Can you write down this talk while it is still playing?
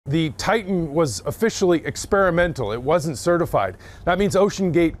The Titan was officially experimental. It wasn't certified. That means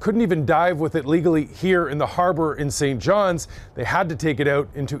OceanGate couldn't even dive with it legally here in the harbor in St. John's. They had to take it out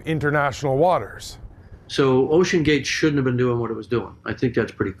into international waters. So OceanGate shouldn't have been doing what it was doing. I think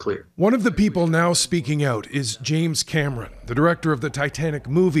that's pretty clear. One of the people now speaking out is James Cameron. The director of the Titanic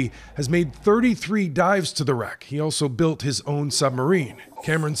movie has made 33 dives to the wreck. He also built his own submarine.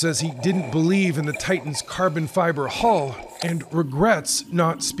 Cameron says he didn't believe in the Titan's carbon fiber hull and regrets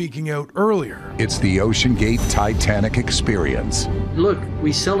not speaking out earlier. It's the OceanGate Titanic experience. Look,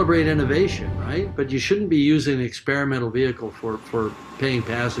 we celebrate innovation, right? But you shouldn't be using an experimental vehicle for paying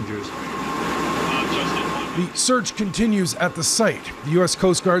passengers. The search continues at the site. The U.S.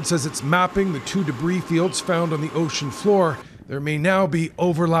 Coast Guard says it's mapping the 2 debris fields found on the ocean floor. There may now be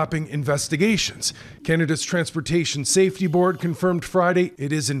overlapping investigations. Canada's Transportation Safety Board confirmed Friday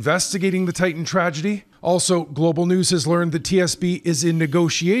it is investigating the Titan tragedy. Also, Global News has learned the TSB is in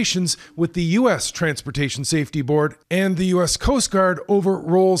negotiations with the U.S. Transportation Safety Board and the U.S. Coast Guard over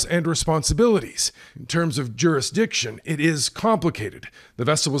roles and responsibilities. In terms of jurisdiction, it is complicated. The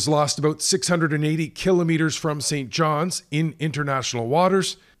vessel was lost about 680 kilometers from St. John's in international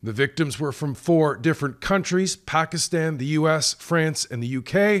waters. The victims were from 4 different countries: Pakistan, the US, France, and the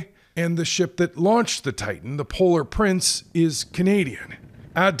UK. And the ship that launched the Titan, the Polar Prince, is Canadian.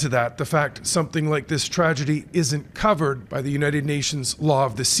 Add to that the fact something like this tragedy isn't covered by the United Nations Law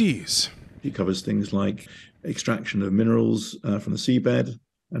of the Seas. It covers things like extraction of minerals from the seabed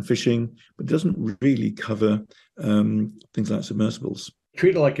and fishing, but it doesn't really cover things like submersibles.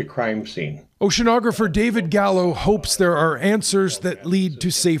 Treat it like a crime scene. Oceanographer David Gallo hopes there are answers that lead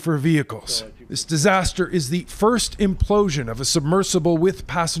to safer vehicles. This disaster is the first implosion of a submersible with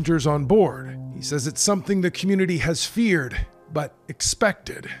passengers on board. He says it's something the community has feared, but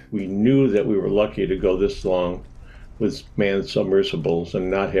expected. We knew that we were lucky to go this long with manned submersibles and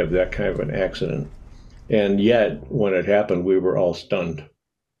not have that kind of an accident. And yet, when it happened, we were all stunned.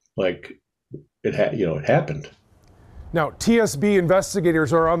 Like, it happened. Now, TSB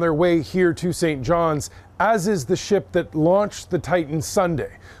investigators are on their way here to St. John's, as is the ship that launched the Titan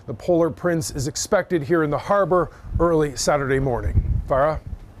Sunday. The Polar Prince is expected here in the harbor early Saturday morning. Farah?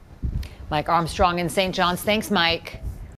 Mike Armstrong in St. John's. Thanks, Mike.